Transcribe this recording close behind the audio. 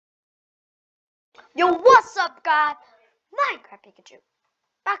Yo, what's up, guys? Minecraft Pikachu.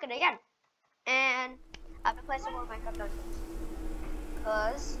 Back it again. And I've been playing some more Minecraft Dungeons.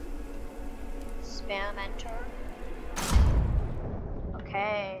 Cause spam enter.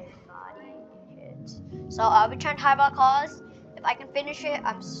 Okay, body hit. So I'll be trying highblock cause. If I can finish it,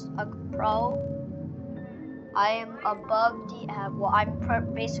 I'm a pro. I am above the well, I'm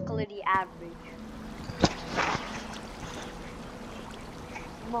basically the average.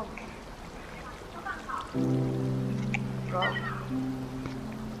 Monk. Bro.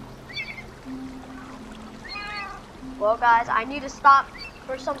 Well, guys, I need to stop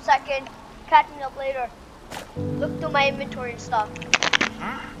for some second. Catch me up later. Look through my inventory and stuff.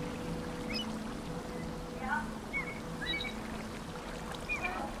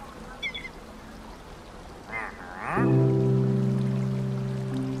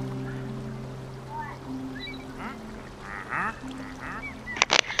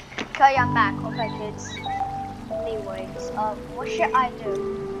 Okay, I'm back. Okay, kids. Anyways, what should I do?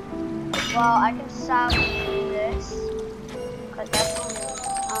 Well, I can salvage this. Cause I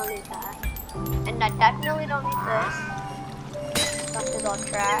don't need that. And I definitely don't need this. Stuff is all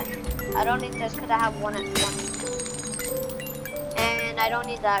trash. I don't need this because I have one at 20. And I don't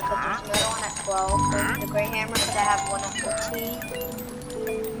need that because there's another one at 12. There's the gray hammer because I have one at 14.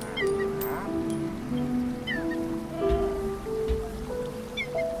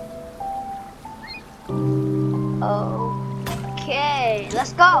 Okay,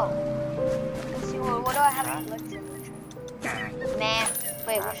 let's go. Let's see, what do I have to look to? Man,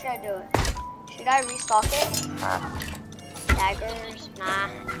 wait, what should I do? Should I restock it? Daggers? Nah,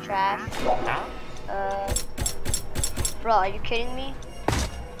 trash. Bro, are you kidding me?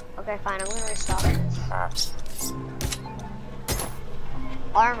 Okay, fine, I'm gonna restock this.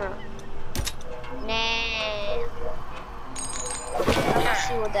 Armor. Nah. Let's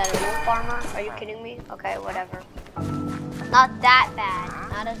see what that is. Wolf armor? Are you kidding me? Okay, whatever. Not that bad.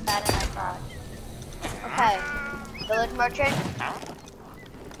 Not as bad as I thought. Okay. Village merchant.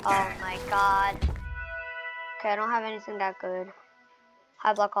 Oh my god. Okay, I don't have anything that good.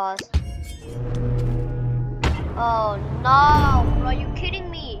 High block cause. Oh no! Bro, are you kidding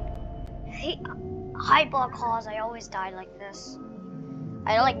me? High block cause, I always die like this.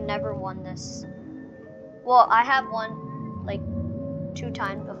 I like never won this. Well, I have won like 2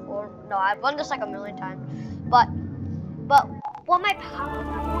 times before. No, I've won this like a million times. But what my power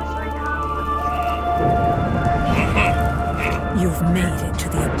was right now? You've made it to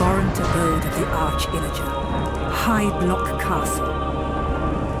the abhorrent abode of the Arch-Illager, Highblock Castle.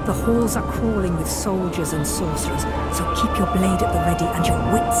 The halls are crawling with soldiers and sorcerers, so keep your blade at the ready and your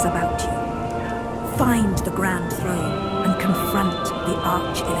wits about you. Find the Grand Throne and confront the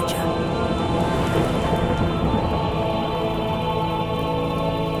Arch-Illager.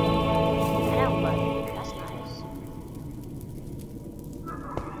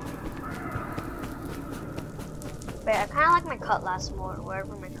 Wait, I kind of like my cutlass more,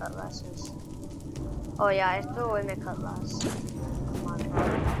 wherever my cutlass is. Oh yeah, I threw away my cutlass. Come on, bro. I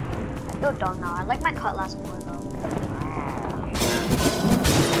feel dumb now. I like my cutlass more though.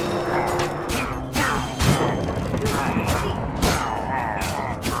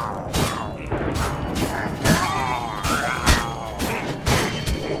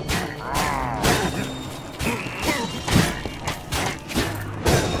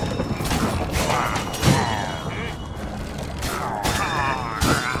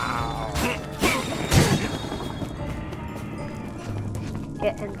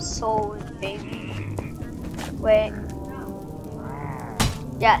 Get him sold, baby. Wait.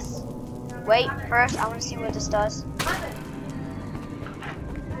 Yes. Wait, first I want to see what this does.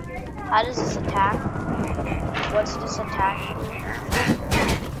 How does this attack? What's this attack?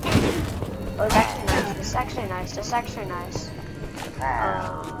 Oh, it's actually nice. This is actually nice. This is actually nice.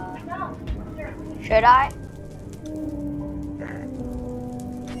 Should I?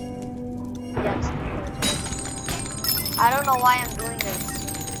 Yes. I don't know why I'm doing this.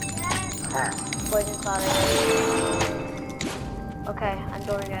 Poison cloud. Okay, I'm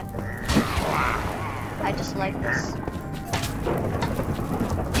doing it. I just like this.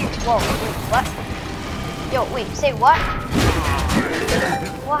 Whoa, wait, what? Yo, wait, say what?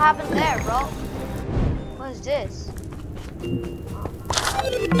 What happened there, bro? What is this?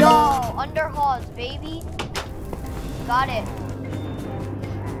 Yo, under halls, baby. Got it.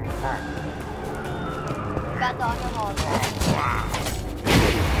 Got the under halls.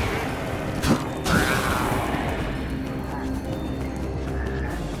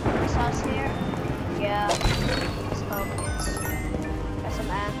 This house here? Yeah. Let's go. Got some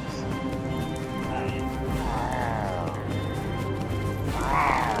ants.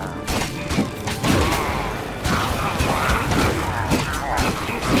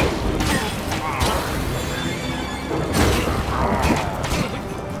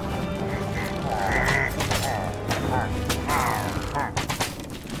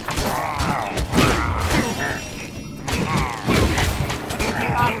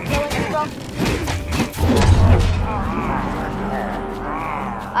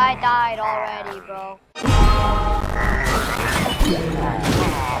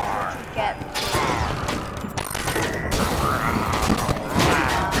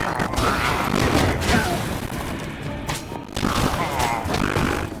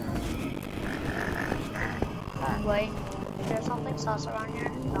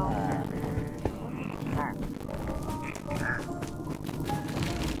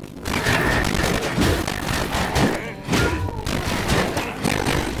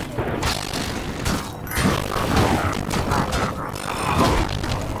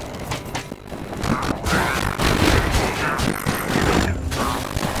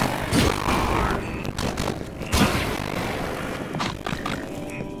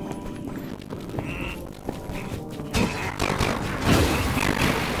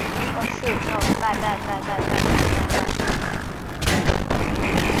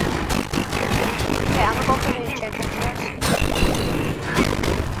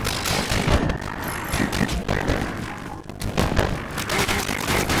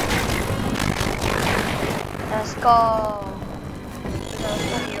 Let's go. Let's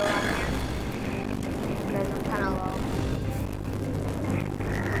go heal on here. Because I'm kind of low.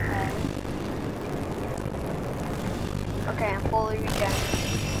 Okay, I'm fully regen.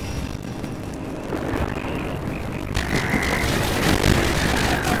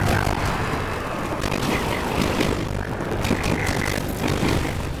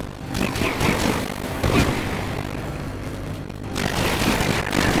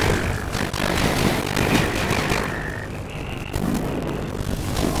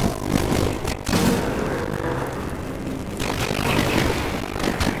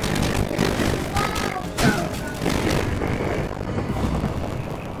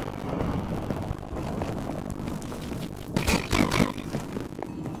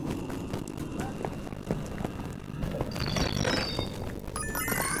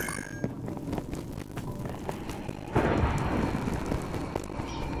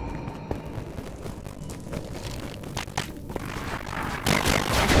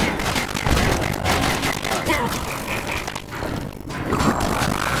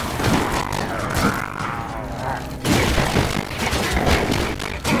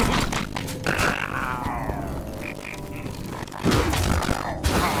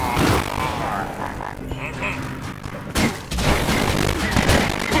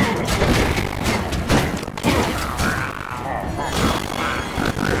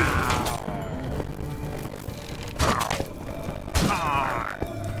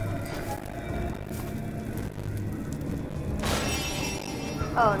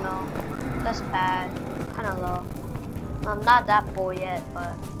 Oh no, that's bad. Kinda low. I'm not that full yet,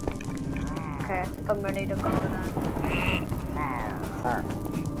 but okay, I think I'm ready to go then.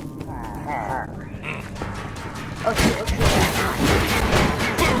 Oh shoot, oh shoot.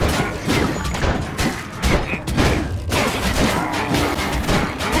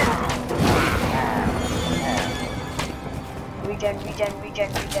 Regen.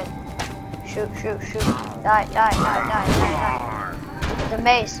 Shoot. Die. The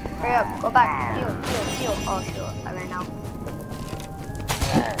mace. Hurry up. Go back. Heal. Oh shoot. I ran out.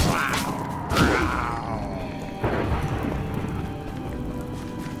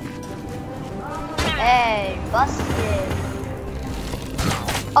 Hey, busted.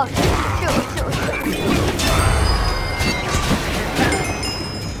 Oh shoot.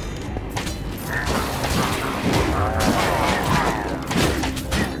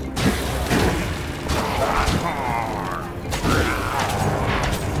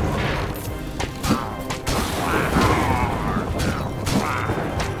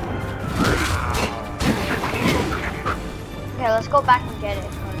 Okay, let's go back and get it,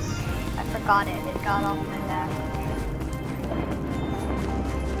 because I forgot it. It got off my back.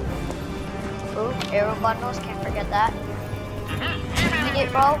 Ooh, arrow bundles, can't forget that. Eat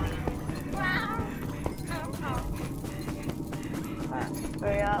it, bro.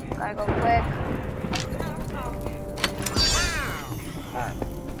 Hurry up, gotta go quick.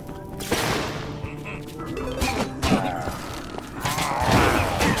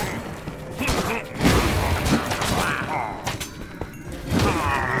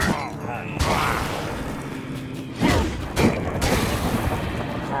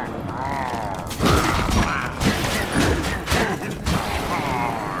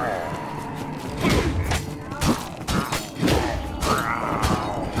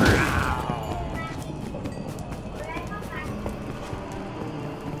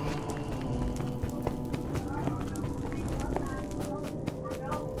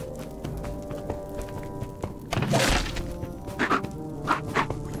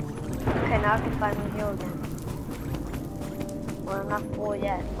 Now I can finally heal again. Well, I'm not full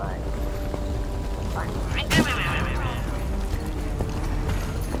yet, but fine.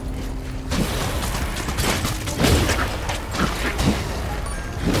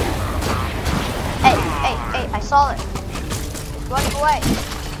 Hey, I saw it. It's running away.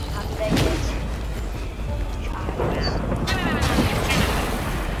 I'm dang it.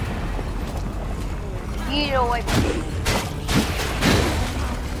 away from me.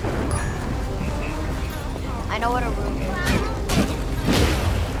 I know what a room is.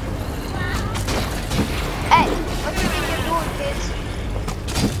 Hey, what do you think you're doing, kids?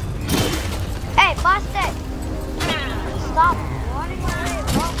 Hey, Mustang! Stop running away,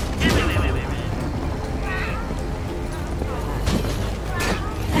 bro.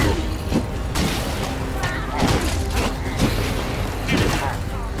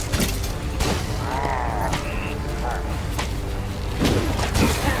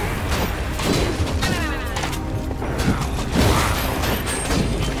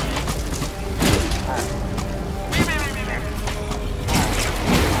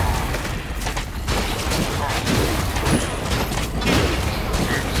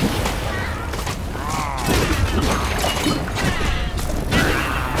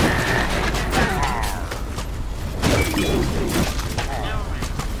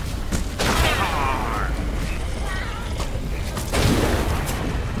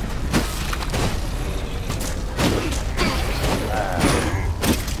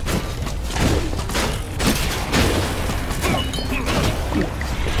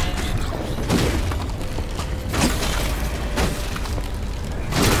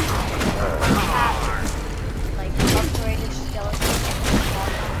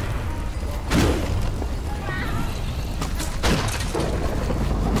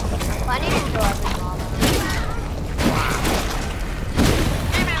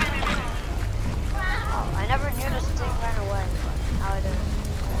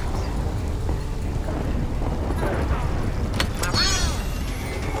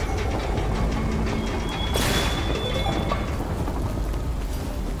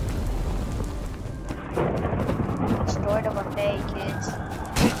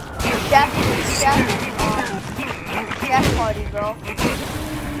 Chef party, bro.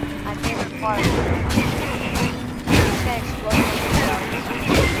 My favorite part. It's gonna explode.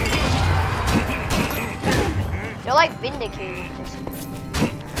 You're like vindicated.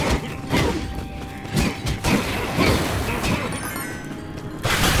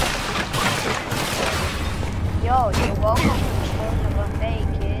 Yo, you're welcome to destroying the buffet,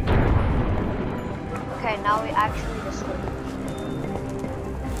 kid. Okay, now we actually destroy.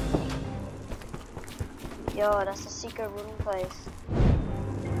 Yo, that's the secret room place.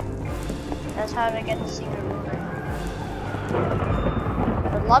 That's how to get the secret room.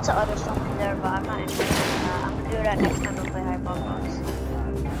 There's lots of other stuff in there, but I'm not interested in that. I'm gonna do that next time I play highblock.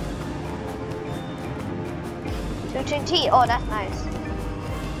 210T. Oh, that's nice.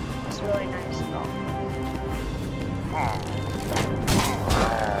 That's really nice, bro.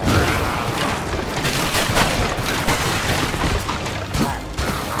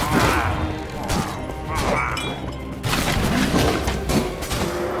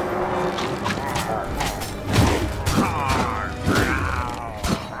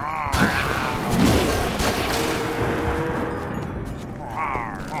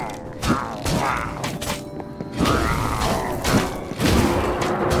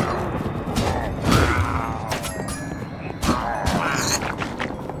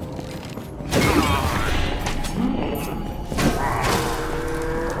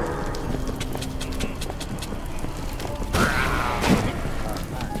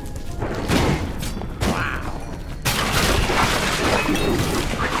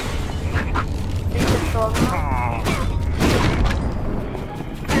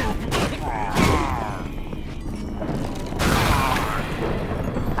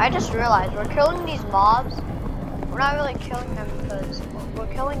 I just realized we're killing these mobs. We're not really killing them because we're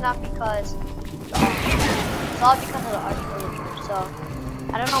killing them because it's all because of the arch villager. So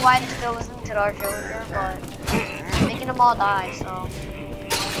I don't know why they're still listening to the arch villager, but it's making them all die. So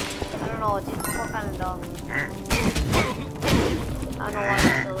I don't know. These people are kind of dumb. I don't know why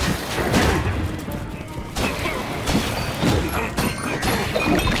they're still listening.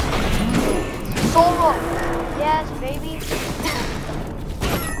 Solo, yes, baby.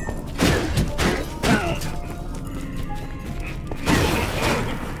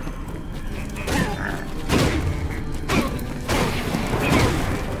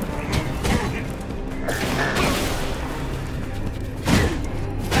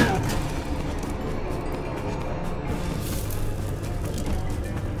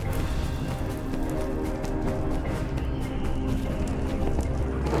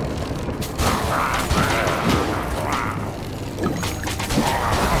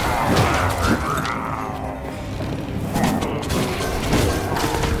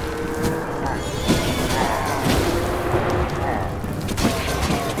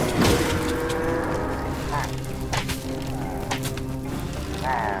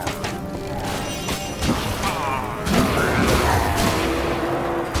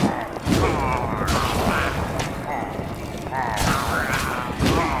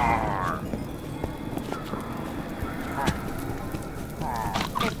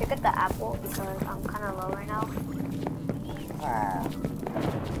 get the apple because I'm kind of low right now.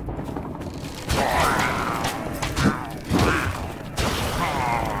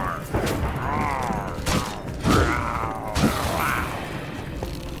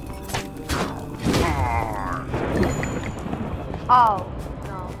 Oh,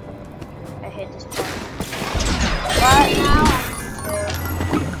 no. I hate this part. But now I need to.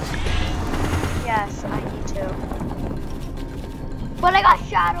 Yes, I need to. But I got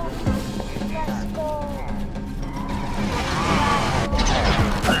shadow. Let's go.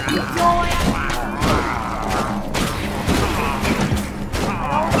 No, I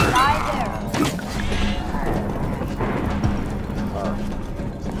don't die there.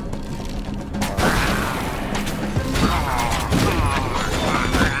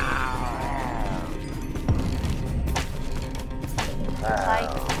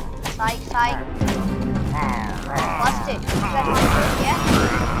 Psych. Busted. You guys want to do it yet?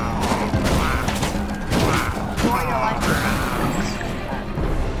 For your life.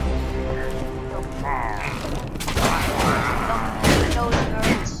 Those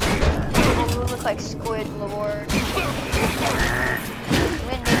nerds. Who look like Squid Lord.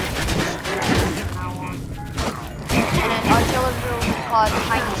 And then our killer room is called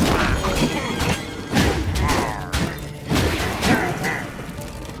Tiny Squid.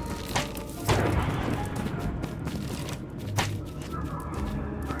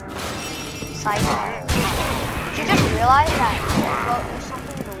 Did you just realize that there's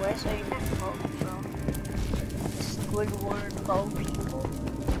something in the way so you can vote from Squidward vote people?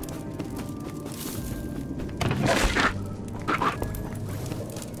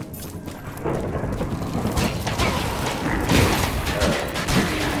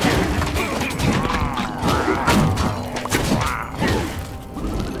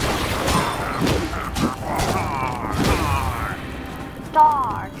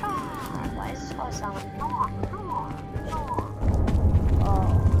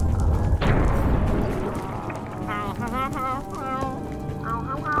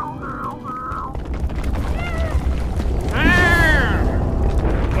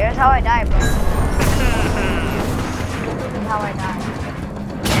 Here's how I die, bro. Here's how I die.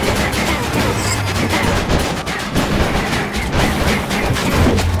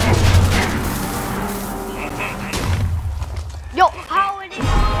 Yo, how it is?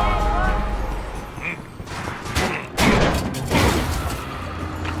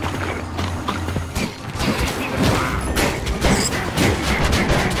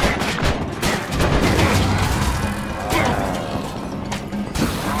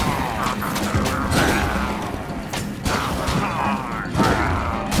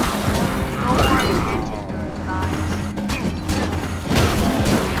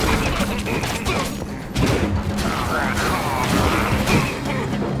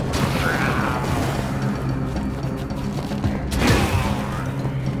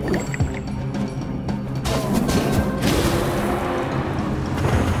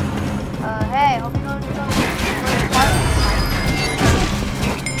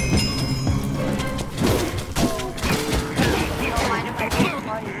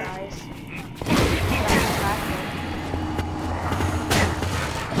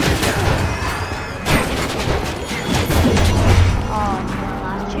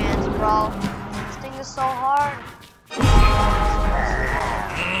 So hard.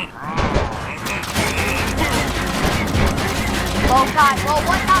 Oh god, well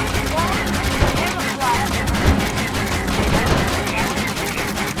what the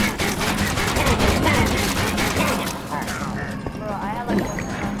bro, I have like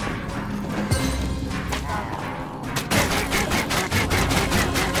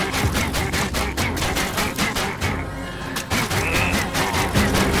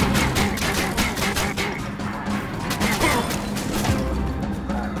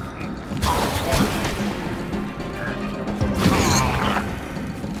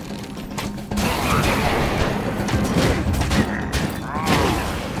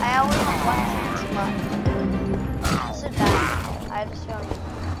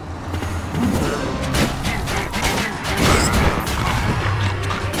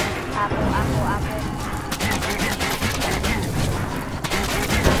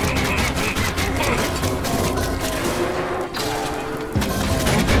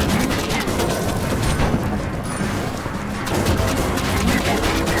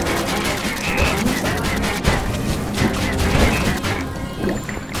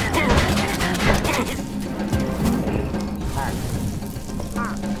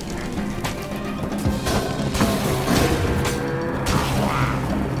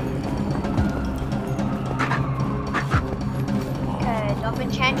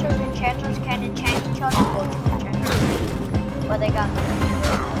enchanters can enchant each other. Go to enchanters. But they got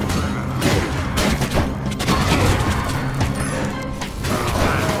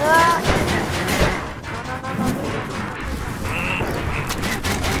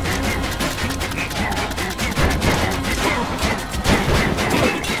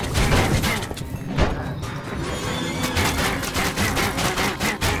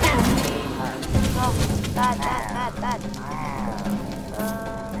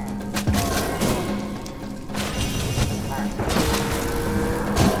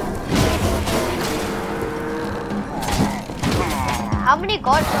how many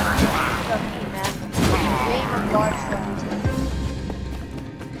guards are on the team, man? Game of guards on the team.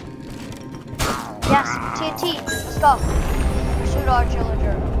 Yes, TNT. Let's go. Shoot our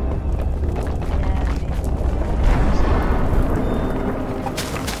villager.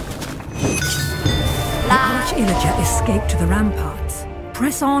 The arch-illager escaped to the ramparts.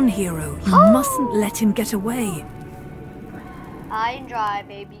 Press on, hero. You mustn't let him get away. High and dry,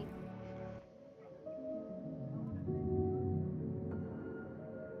 baby.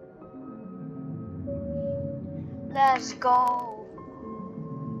 Let's go.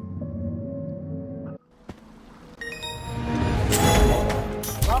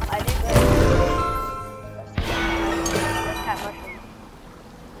 Well, I did good. Let's cat mushroom.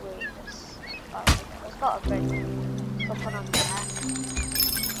 Wait, let's go upgrade. Let's put on that.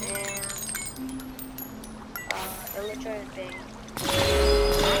 And illager is big.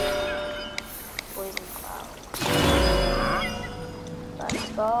 Poison cloud. Let's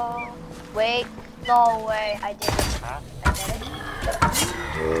go. Wait. No way, I did it. I did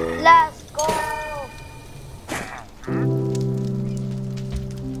it. Let's go!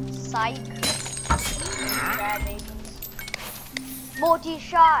 Psych. Bad babies.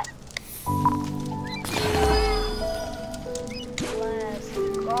 Multi-shot! Let's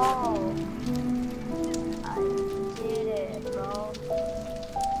go! I did it, bro.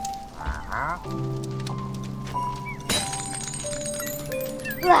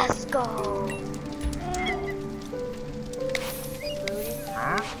 Let's go!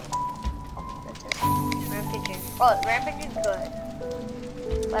 Rampaging. Oh, rampaging is good.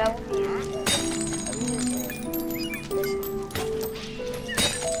 But I won't be using it. I'll be using this one.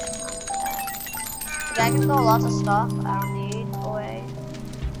 I can throw lots of stuff I don't need away.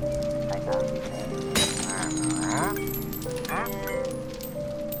 Like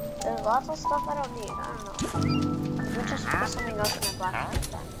there's lots of stuff I don't need. I don't know. We'll just put something else in my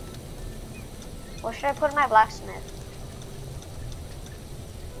blacksmith then. What should I put in my blacksmith?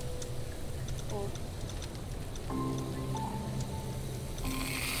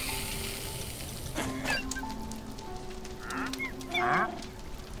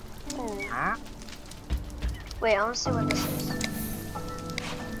 Wait, I want to see what this is.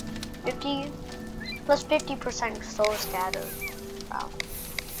 50 plus 50% soul scatter. Wow.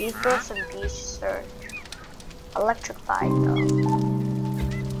 Beast burst and beast surge. Electrified though.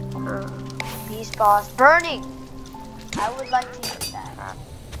 Beast boss burning. I would like to use that.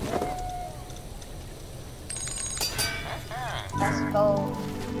 Let's go.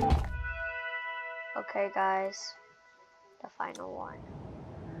 Okay, guys. The final one.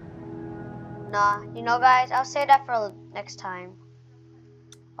 Nah, you know, guys, I'll say that for next time.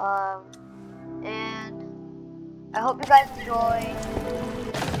 And I hope you guys enjoyed.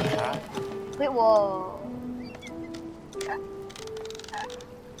 Wait, whoa.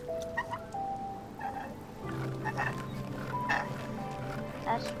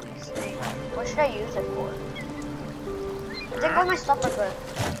 That's insane. What should I use it for? I think all my stuff are good.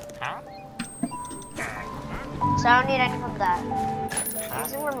 So I don't need any from that.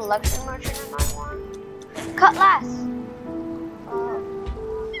 Using one luxury merchant in my one. Cutlass!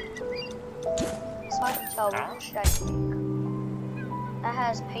 It's hard to tell. What should I take? That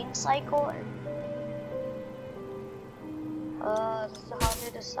has paint cycle and this is how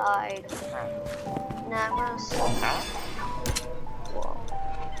to decide. Nah, I'm gonna see. Whoa.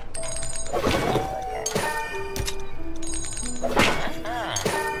 Okay.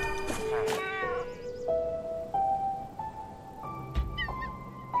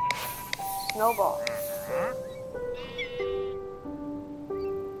 Snowball.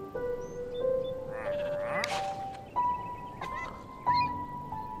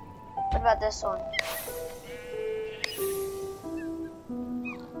 What about this one?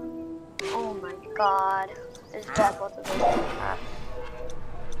 Oh my god. It's bad both of them.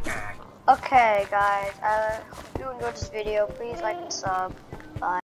 Okay guys, I hope you enjoyed this video. Please like and sub. Bye.